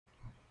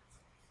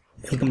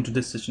Welcome to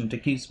this session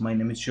Techies. My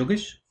name is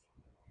Yogesh.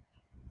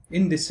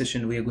 In this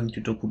session we are going to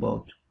talk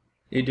about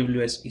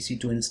AWS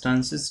EC2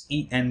 instances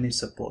Ena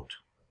support.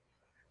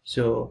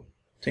 So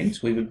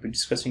we will be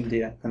discussing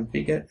the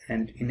configure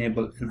and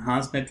enable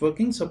enhanced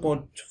networking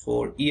support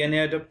for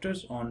Ena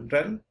adapters on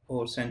RHEL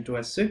or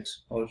CentOS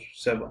 6 or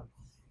 7.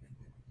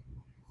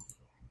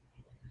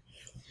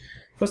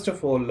 First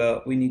of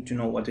all, we need to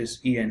know what is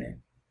Ena.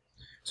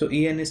 So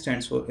Ena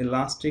stands for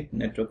Elastic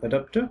Network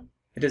Adapter.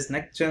 It is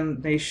next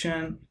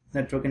generation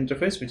network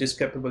interface which is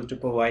capable to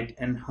provide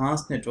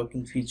enhanced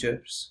networking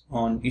features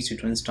on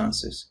EC2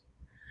 instances.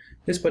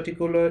 This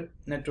particular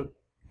network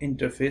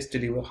interface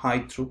delivers high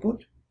throughput,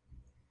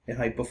 a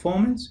high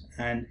performance,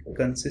 and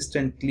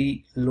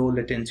consistently low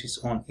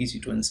latencies on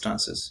EC2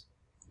 instances.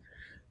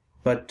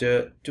 But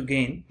to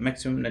gain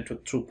maximum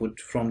network throughput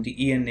from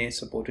the Ena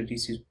supported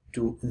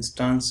EC2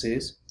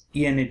 instances,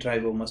 Ena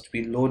driver must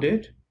be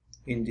loaded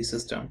in the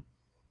system.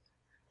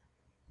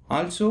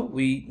 Also,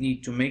 we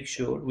need to make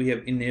sure we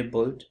have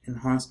enabled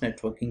enhanced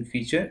networking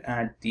feature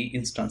at the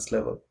instance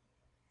level.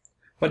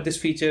 But this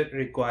feature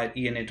requires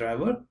Ena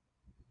driver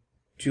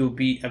to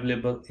be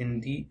available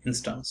in the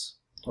instance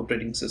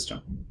operating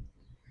system.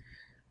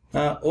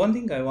 One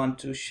thing I want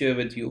to share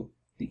with you,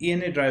 the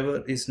Ena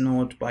driver is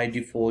not by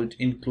default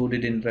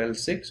included in RHEL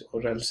 6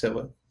 or RHEL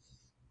 7.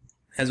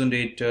 As on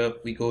date,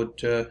 we got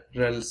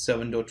RHEL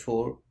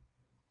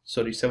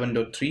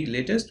 7.3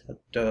 latest,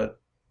 but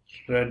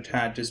Red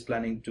Hat is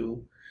planning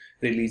to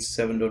release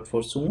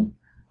 7.4 soon,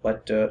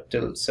 but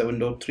till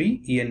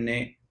 7.3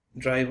 Ena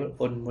driver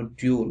or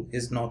module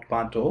is not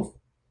part of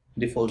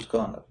default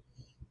kernel,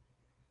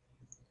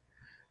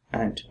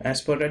 and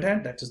as per Red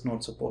Hat, that is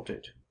not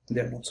supported.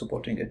 They are not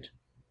supporting it.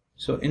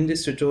 So in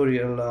this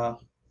tutorial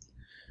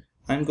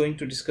I'm going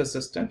to discuss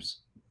the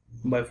steps.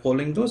 By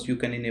following those, you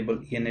can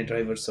enable Ena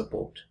driver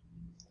support.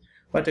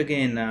 But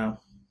again,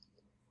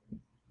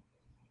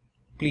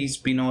 please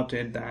be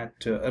noted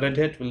that Red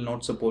Hat will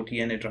not support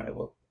Ena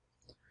driver.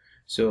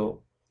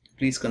 So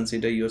please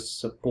consider your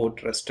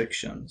support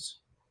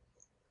restrictions.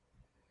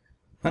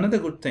 Another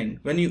good thing,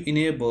 when you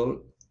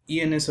enable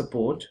Ena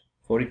support,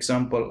 for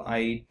example,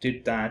 I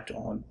did that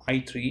on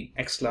i3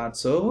 XLARD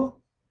server.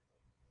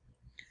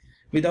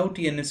 Without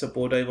Ena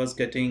support, I was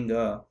getting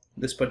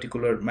this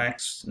particular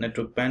max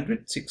network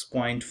bandwidth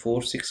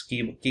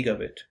 6.46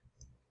 gigabit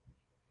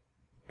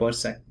per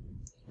second.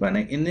 When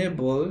I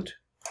enabled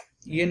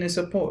Ena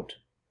support,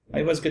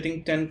 I was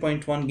getting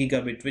 10.1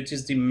 gigabit, which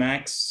is the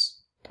max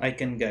I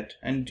can get,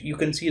 and you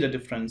can see the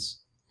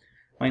difference.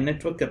 My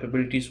network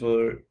capabilities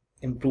were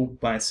improved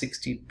by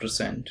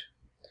 60%.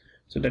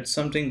 So that's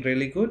something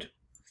really good.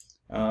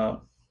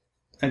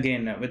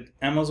 Again, with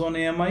Amazon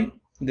AMI,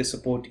 they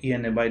support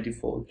Ena by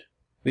default.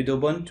 With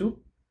Ubuntu,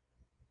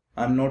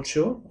 I'm not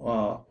sure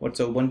what's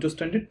the Ubuntu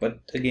standard,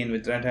 but again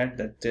with Red Hat,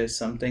 that is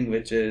something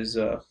which is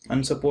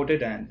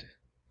unsupported, and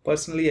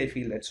personally I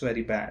feel that's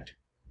very bad.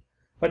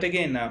 But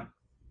again,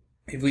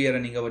 if we are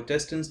running our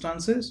test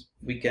instances,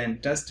 we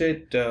can test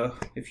it.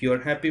 If you are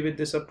happy with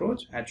this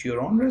approach, at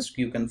your own risk,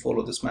 you can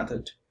follow this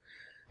method.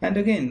 And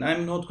again,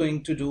 I'm not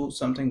going to do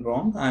something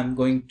wrong. I'm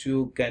going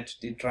to get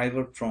the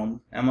driver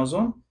from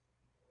Amazon.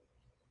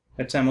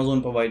 That's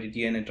Amazon provided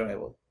Ena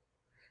driver.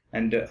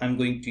 And I'm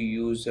going to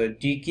use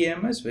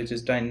Dkms, which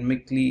is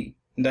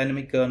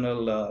dynamic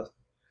kernel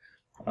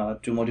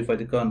to modify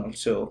the kernel.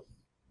 So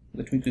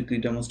let me quickly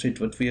demonstrate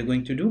what we are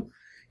going to do.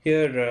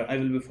 Here I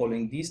will be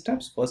following these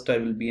steps. First, I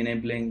will be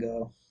enabling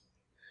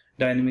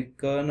dynamic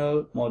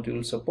kernel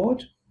module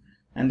support,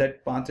 and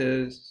that part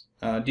is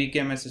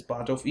Dkms is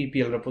part of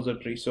EPL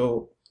repository.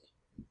 So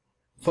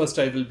first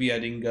I will be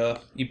adding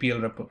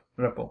EPL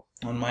repo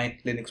on my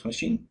Linux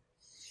machine.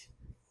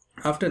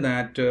 After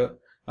that,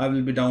 I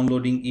will be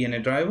downloading Ena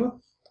driver.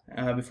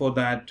 Before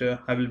that,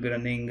 I will be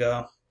running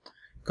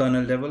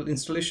kernel level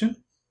installation.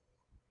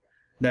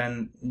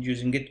 Then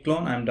using git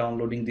clone, I'm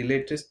downloading the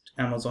latest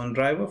Amazon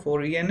driver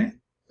for Ena.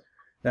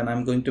 Then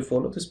I'm going to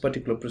follow this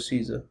particular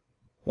procedure.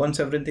 Once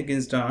everything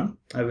is done,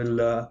 I will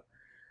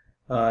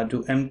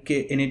do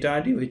mk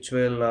init which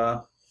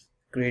will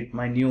create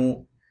my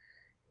new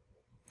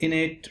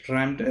init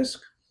RAM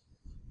disk.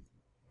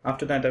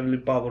 After that, I will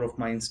power off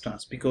my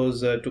instance,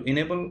 because to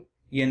enable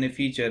Ena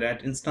feature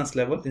at instance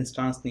level,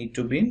 instance need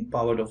to be in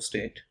powered off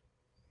state,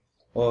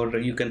 or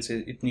you can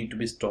say it need to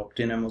be stopped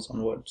in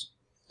Amazon words.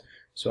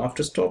 So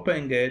after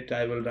stopping it,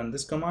 I will run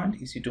this command,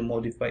 EC2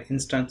 modify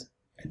instance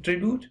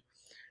attribute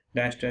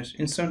 --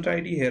 instance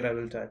ID. Here I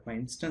will type my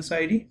instance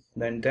ID,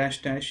 then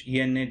 --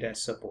 Ena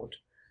support.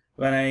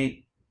 When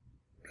I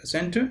press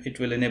enter, it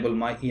will enable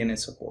my Ena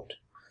support.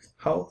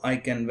 How I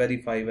can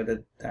verify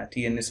whether that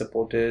Ena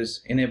support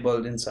is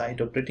enabled inside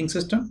operating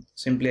system?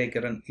 Simply I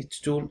can run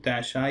itool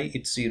 -i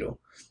its0.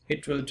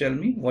 It will tell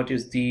me what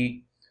is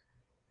the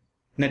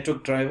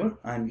network driver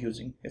I'm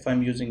using. If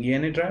I'm using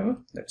Ena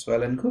driver, that's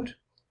well and good.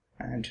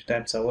 And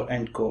that's our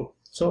end goal.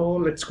 So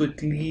let's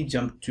quickly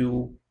jump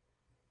to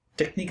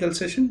technical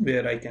session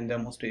where I can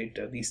demonstrate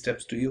these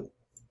steps to you.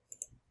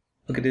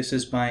 Okay, this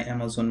is my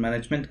Amazon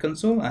Management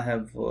Console. I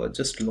have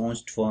just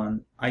launched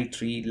one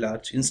i3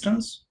 large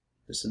instance.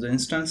 This is the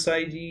instance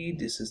ID.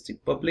 This is the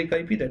public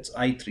IP. That's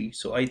i3.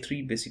 So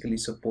i3 basically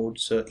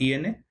supports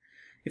Ena.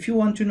 If you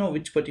want to know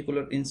which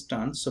particular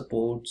instance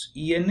supports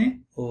Ena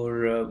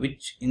or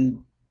which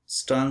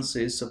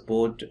instances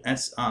support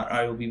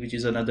SRIOB, which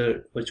is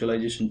another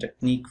virtualization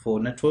technique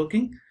for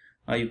networking,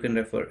 you can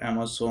refer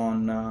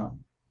Amazon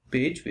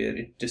page where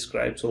it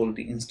describes all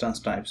the instance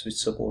types which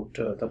support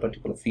the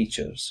particular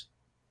features.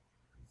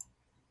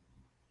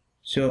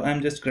 So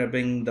I'm just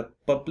grabbing the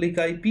public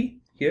IP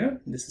here.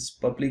 This is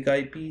public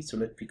IP. So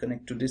let me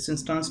connect to this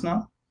instance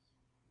now.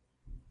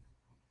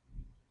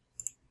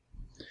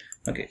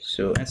 Okay,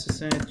 so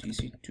SSH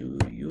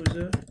EC2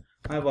 user.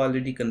 I've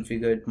already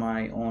configured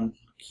my own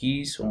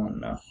keys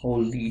on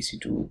all the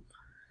EC2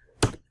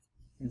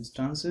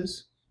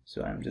 instances.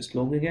 So I'm just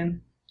logging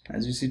in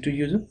as EC2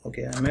 user.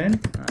 Okay, I'm in.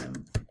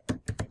 I'm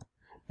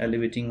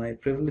elevating my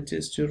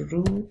privileges to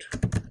root.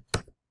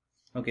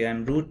 Okay,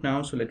 I'm root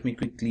now. So let me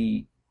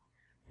quickly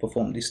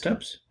perform these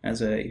steps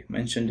as I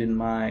mentioned in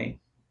my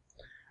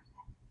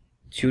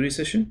theory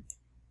session.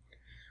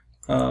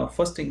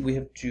 First thing, we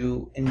have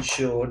to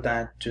ensure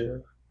that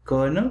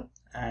kernel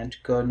and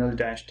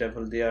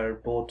kernel-devel, they are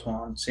both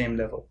on same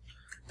level.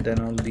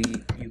 Then only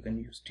you can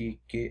use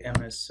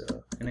Dkms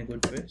in a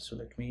good way. So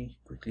let me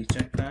quickly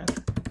check that.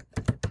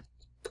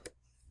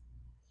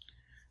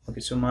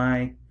 Okay, so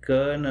my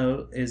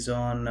kernel is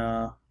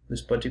on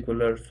this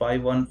particular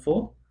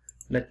 514.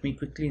 Let me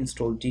quickly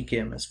install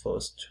Dkms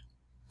first.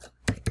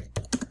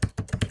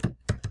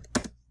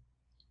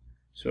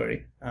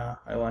 Sorry,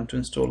 I want to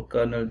install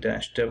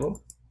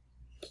kernel-devel.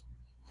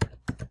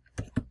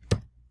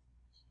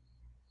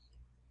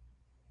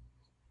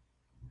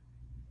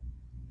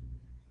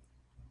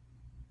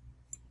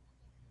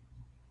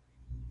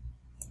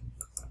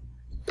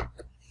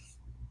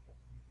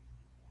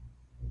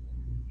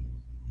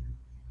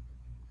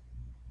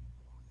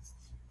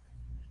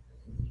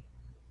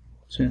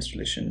 So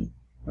installation,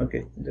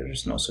 okay, there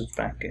is no such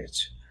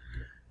package.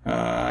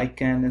 I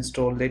can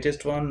install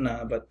latest one,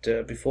 but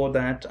before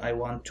that I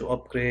want to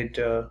upgrade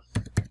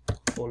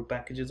all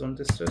packages on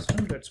this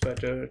system. That's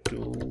better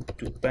to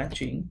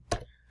patching.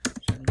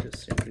 So I'm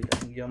just simply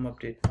doing yum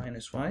update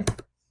 -y.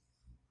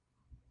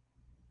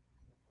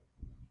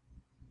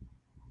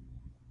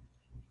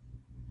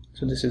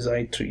 So this is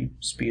i3,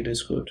 speed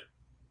is good.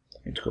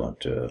 It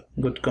got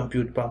good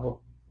compute power.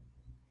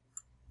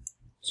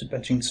 So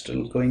patching is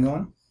still going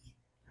on.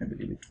 I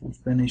believe it will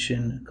finish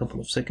in a couple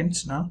of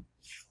seconds now.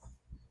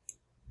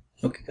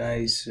 Okay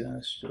guys,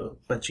 so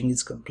patching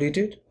is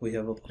completed. We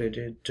have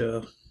upgraded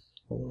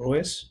our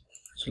OS.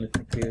 So let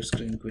me clear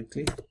screen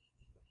quickly.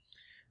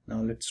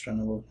 Now let's run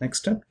our next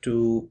step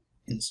to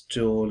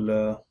install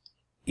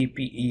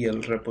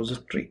EPEL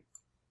repository.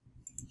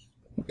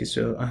 Okay,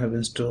 so I have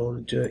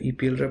installed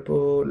EPEL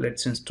repo.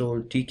 Let's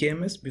install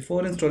Dkms.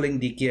 Before installing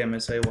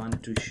Dkms, I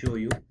want to show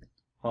you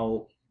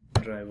how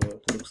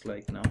driver looks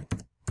like now.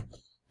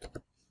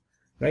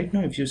 Right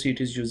now, if you see,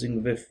 it is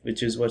using VIF,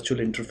 which is virtual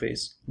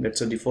interface. That's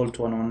a default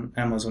one on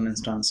Amazon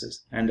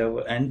instances. And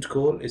our end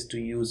goal is to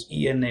use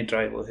Ena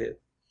driver here.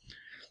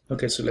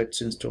 Okay, so let's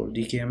install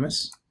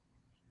Dkms.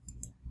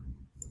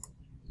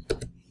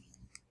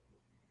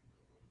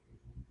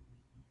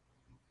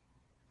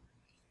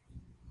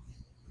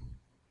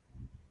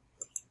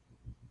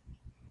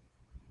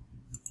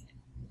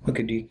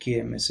 Okay,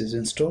 Dkms is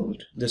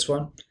installed, this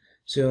one.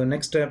 So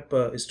next step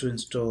is to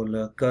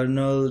install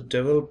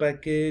kernel-devel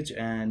package,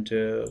 and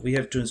we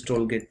have to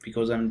install git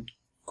because I'm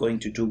going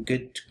to do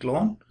git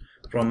clone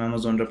from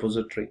Amazon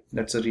repository.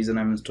 That's the reason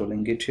I'm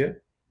installing git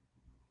here.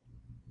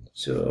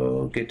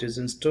 So git is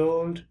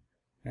installed,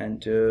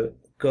 and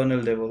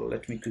kernel-devel,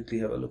 let me quickly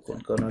have a look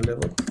on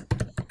kernel-devel.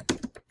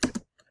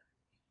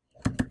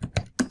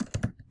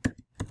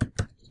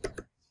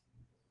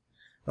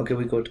 Okay,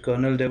 we got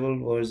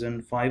kernel-devel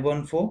version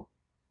 514.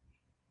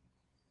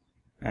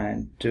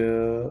 And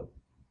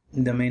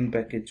the main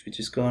package, which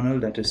is kernel,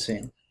 that is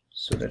same.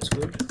 So that's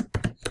good.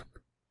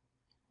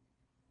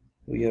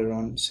 We are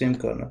on same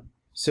kernel.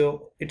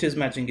 So it is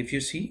matching. If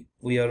you see,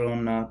 we are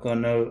on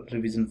kernel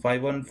revision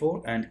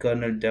 514 and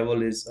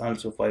kernel-devel is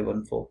also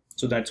 514.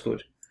 So that's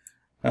good.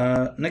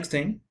 Next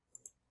thing,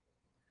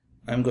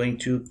 I'm going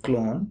to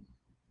clone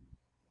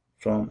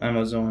from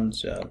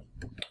Amazon's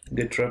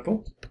git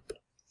repo.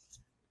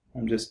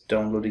 I'm just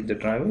downloading the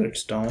driver.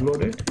 It's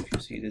downloaded. If you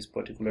see this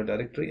particular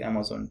directory,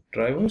 Amazon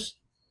drivers,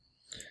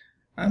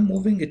 I'm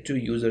moving it to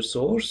user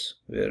source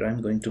where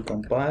I'm going to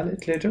compile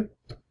it later.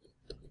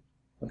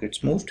 Okay,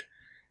 it's moved.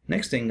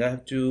 Next thing, I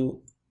have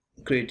to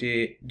create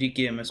a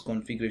Dkms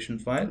configuration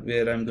file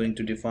where I'm going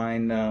to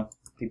define the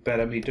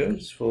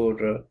parameters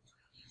for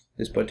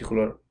this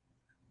particular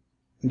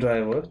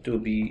driver to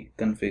be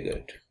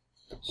configured.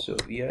 So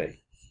vi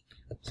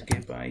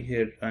skip I,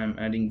 here I'm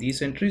adding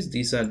these entries.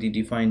 These are the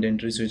defined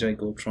entries which I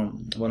got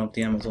from one of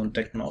the Amazon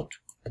tech note.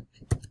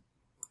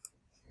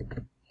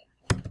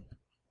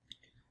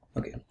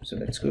 Okay, so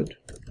that's good.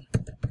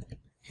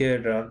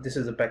 here this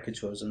is the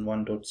package version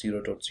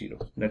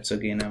 1.0.0. That's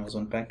again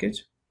Amazon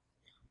package.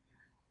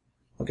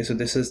 Okay, so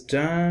this is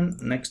done.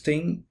 Next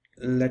thing,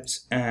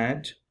 let's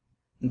add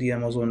the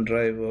Amazon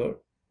driver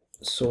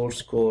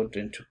source code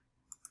into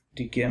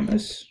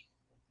Dkms.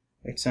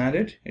 It's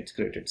added, it's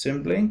created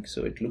symlink,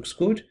 so it looks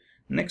good.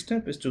 Next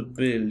step is to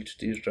build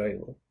this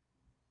driver.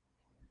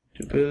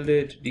 To build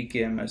it,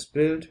 Dkms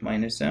build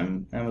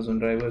 -m Amazon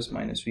drivers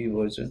 -v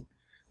version.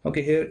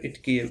 Okay, here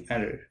it gave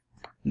error.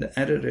 The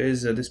error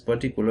is this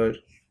particular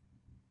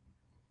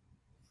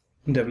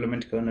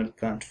development kernel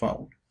can't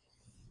found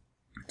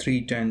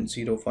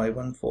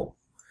 3.10.0514.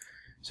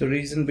 So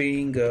reason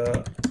being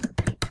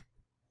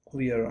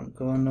we are on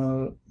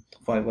kernel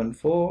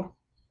 514.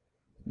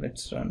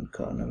 Let's run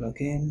kernel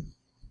again.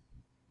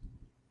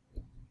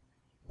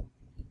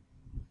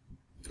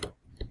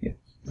 Yeah,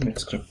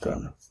 let's grab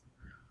kernel.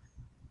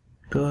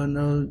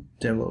 Kernel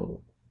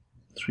devel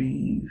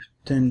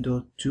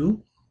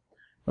 3.10.2.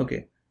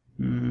 Okay,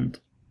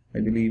 I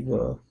believe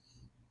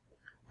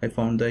I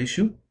found the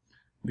issue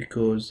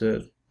because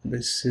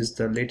this is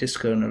the latest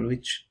kernel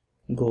which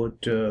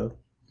got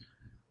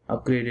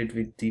upgraded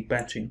with the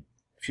patching.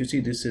 If you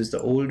see, this is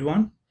the old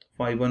one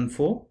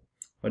 514,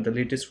 but the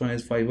latest one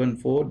is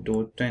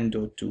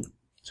 514.10.2.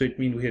 so it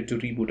means we have to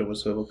reboot our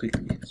server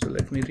quickly. So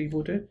let me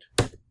reboot it.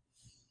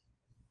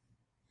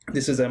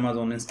 This is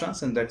Amazon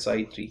instance and that's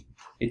i3.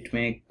 It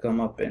may come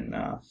up in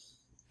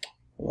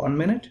 1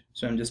 minute,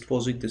 so I'm just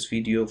pausing this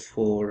video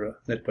for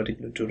that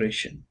particular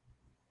duration.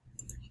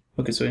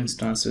 Okay, so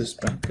instance is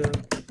back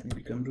up. Let me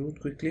become root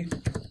quickly.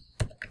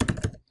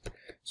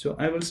 So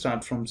I will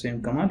start from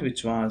same command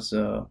which was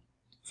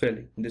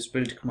filling this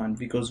build command,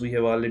 because we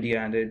have already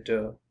added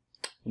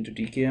into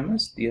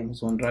Dkms the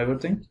Amazon driver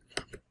thing.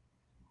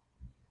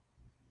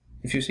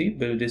 If you see,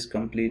 build is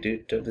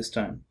completed this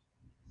time,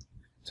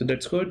 so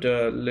that's good.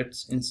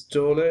 Let's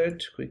install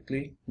it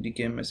quickly.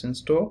 Dkms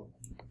install.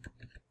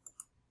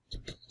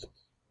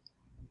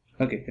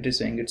 Okay, it is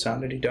saying it's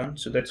already done,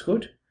 so that's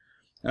good.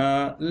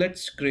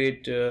 Let's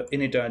create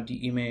init.rd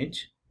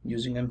image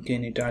using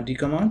mk-init.rd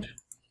command.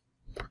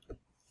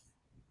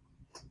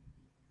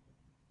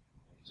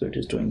 So it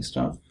is doing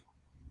stuff.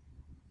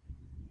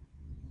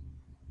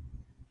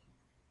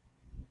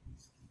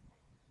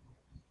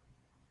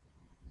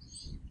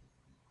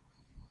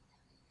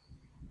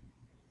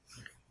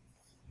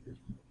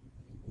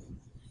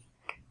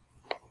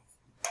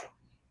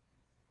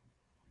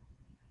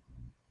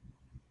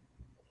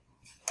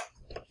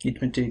 It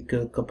may take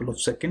a couple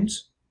of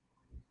seconds.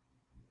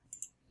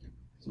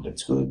 So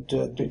that's good.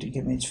 Creating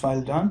image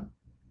file done.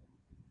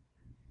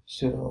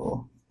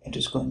 So it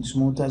is going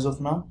smooth as of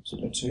now. So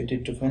let's wait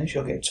it to finish.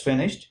 Okay, it's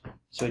finished.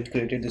 So it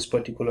created this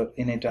particular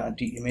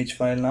init.rd image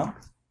file now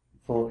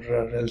for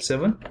RHEL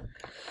 7.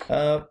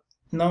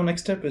 Now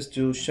next step is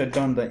to shut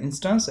down the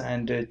instance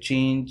and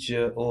change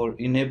or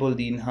enable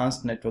the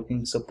enhanced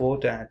networking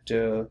support at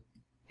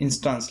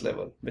instance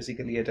level,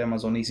 basically at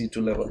Amazon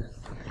EC2 level.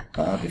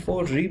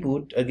 Before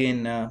reboot,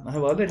 again, I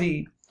have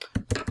already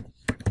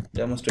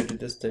demonstrated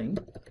this thing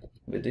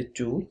with it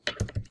too.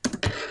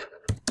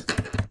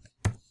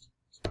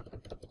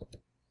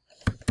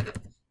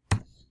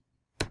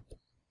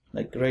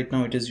 Like right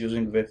now it is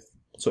using with,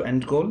 so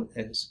end goal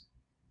is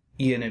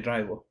Ena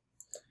driver.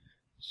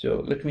 So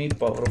let me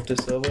power off the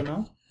server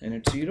now,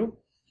 init 0.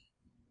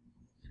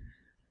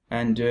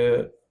 And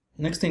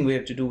next thing we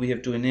have to do, we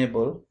have to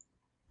enable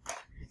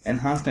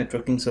enhanced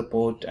networking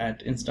support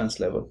at instance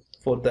level.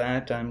 For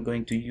that I'm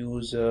going to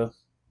use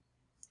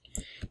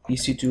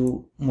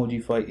EC2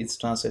 modify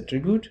instance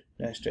attribute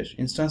 --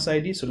 instance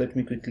ID. So let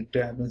me quickly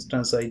grab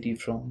instance ID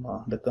from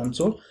the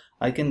console.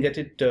 I can get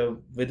it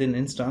within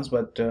instance,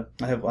 but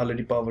I have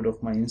already powered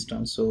off my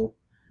instance, so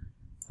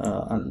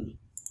I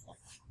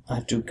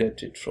have to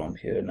get it from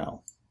here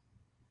now.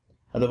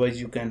 Otherwise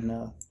you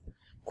can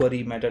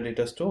query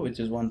metadata store, which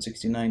is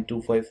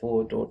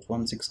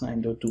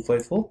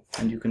 169.254.169.254,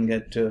 and you can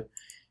get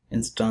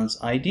instance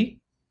ID,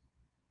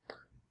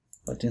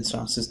 but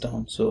instance is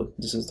down, so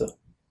this is the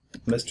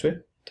best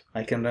way.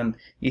 I can run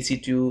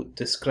EC2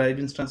 describe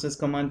instances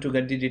command to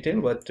get the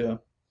detail, but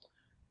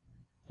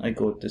I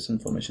got this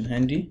information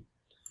handy.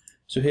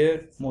 So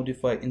here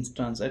modify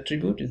instance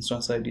attribute,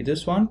 instance ID,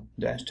 this one,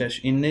 --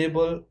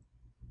 enable,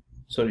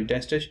 sorry,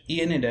 --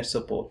 Ena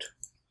support.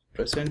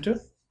 Press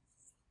enter.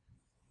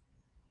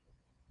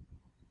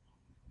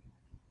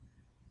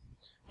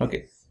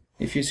 Okay,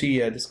 if you see,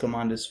 this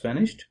command is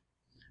finished,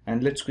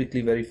 and let's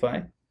quickly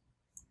verify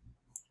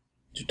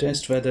to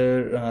test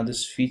whether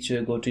this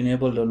feature got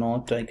enabled or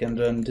not. I can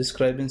run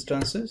describe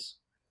instances.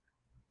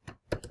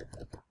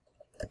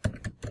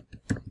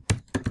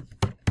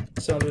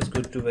 It's always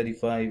good to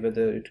verify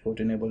whether it got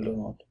enabled or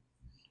not.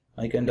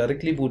 I can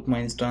directly boot my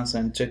instance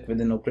and check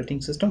within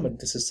operating system, but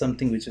this is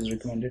something which is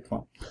recommended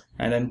for.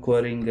 And I'm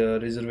querying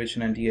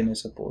reservation and Ena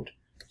support.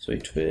 So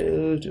it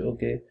failed.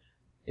 Okay,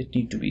 it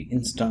need to be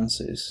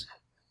instances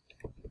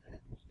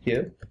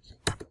here.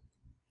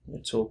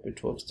 Let's hope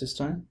it works this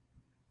time.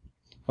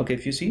 Okay,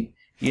 if you see,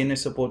 Ena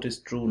support is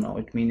true now.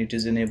 It means it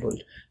is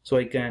enabled. So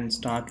I can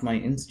start my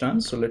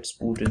instance. So let's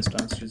boot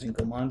instance using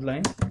command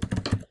line.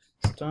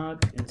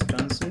 Start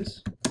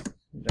instances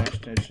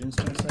 --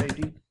 instance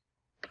ID.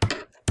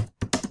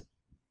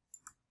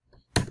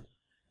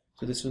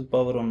 So this will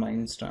power on my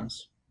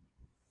instance.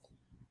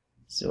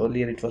 So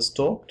earlier it was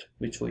stopped,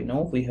 which we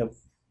know we have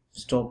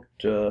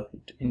stopped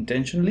it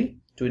intentionally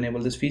to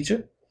enable this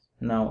feature.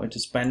 Now it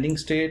is pending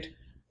state.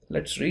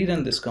 Let's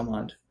rerun this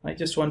command. I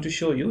just want to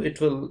show you. It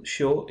will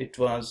show it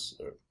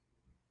was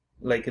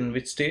like in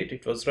which state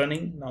it was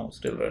running. Now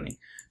still running.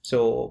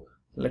 So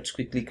let's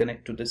quickly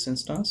connect to this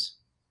instance.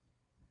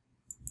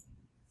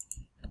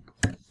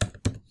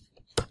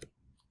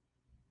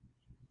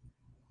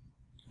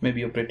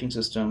 Maybe operating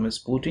system is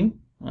booting.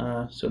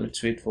 So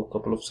let's wait for a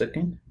couple of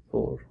seconds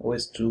for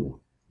OS to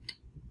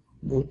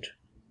boot.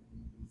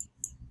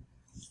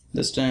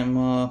 This time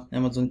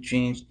Amazon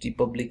changed the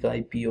public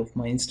IP of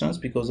my instance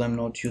because I'm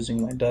not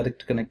using my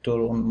direct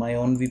connector on my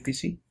own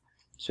VPC.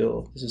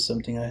 So this is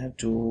something I have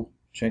to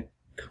check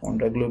on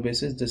regular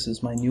basis. This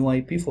is my new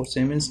IP for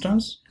same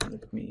instance.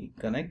 Let me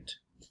connect.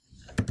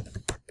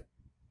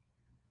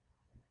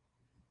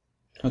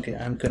 Okay,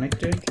 I'm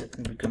connected. Let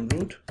me become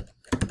root.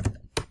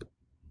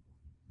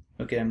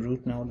 Okay, I'm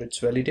root now. Let's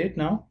validate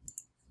now.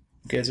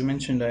 Okay, as I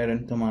mentioned, I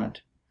run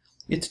command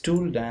it's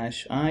tool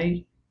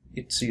 -i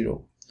it's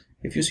 0.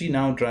 If you see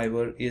now,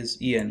 driver is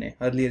Ena.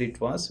 Earlier it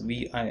was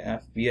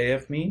VIF.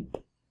 VIF mean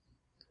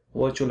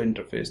virtual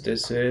interface.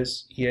 This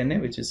is Ena,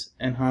 which is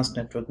enhanced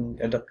networking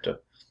adapter.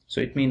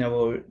 So it means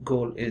our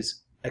goal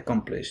is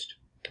accomplished.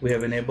 We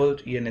have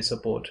enabled Ena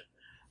support.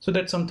 So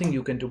that's something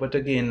you can do. But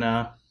again,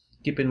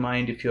 keep in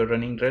mind, if you're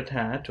running Red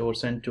Hat or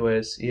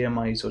CentOS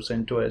AMIs or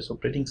CentOS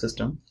operating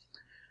system,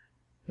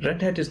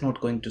 Red Hat is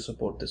not going to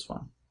support this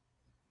one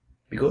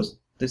because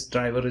this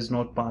driver is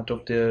not part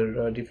of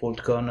their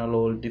default kernel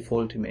or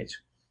default image.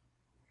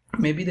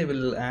 Maybe they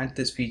will add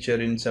this feature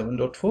in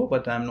 7.4,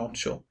 but I'm not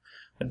sure.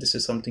 But this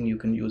is something you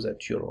can use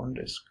at your own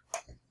risk.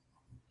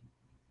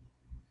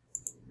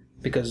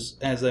 Because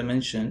as I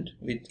mentioned,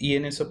 with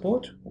Ena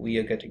support, we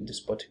are getting this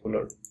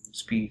particular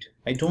speed.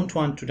 I don't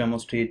want to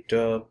demonstrate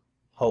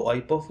how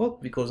iPerf works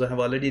because I have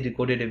already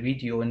recorded a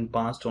video in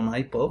past on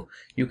iPerf.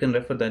 You can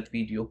refer that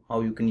video,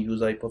 how you can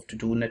use iPerf to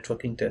do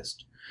networking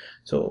test.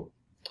 So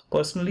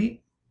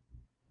personally,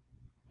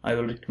 I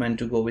will recommend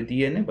to go with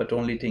Ena, but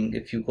only thing,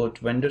 if you go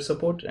to vendor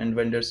support and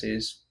vendor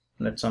says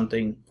that's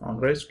something on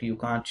risk, you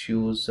can't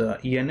use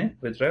Ena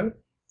with RHEL,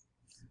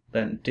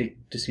 then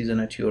take decision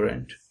at your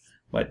end.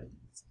 But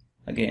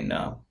again,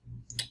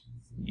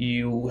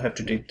 you have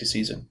to take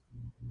decision.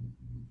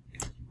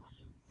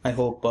 I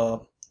hope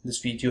this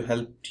video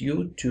helped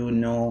you to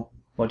know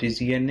what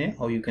is Ena,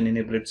 how you can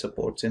enable its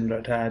supports in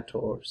Red Hat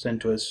or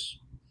CentOS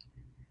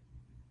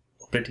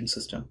operating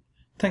system.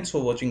 Thanks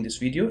for watching this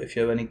video. If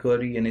you have any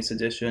query, any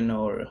suggestion,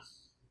 or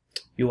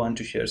you want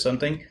to share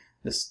something,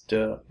 just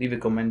leave a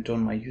comment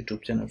on my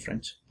YouTube channel,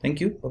 friends.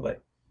 Thank you. Bye-bye.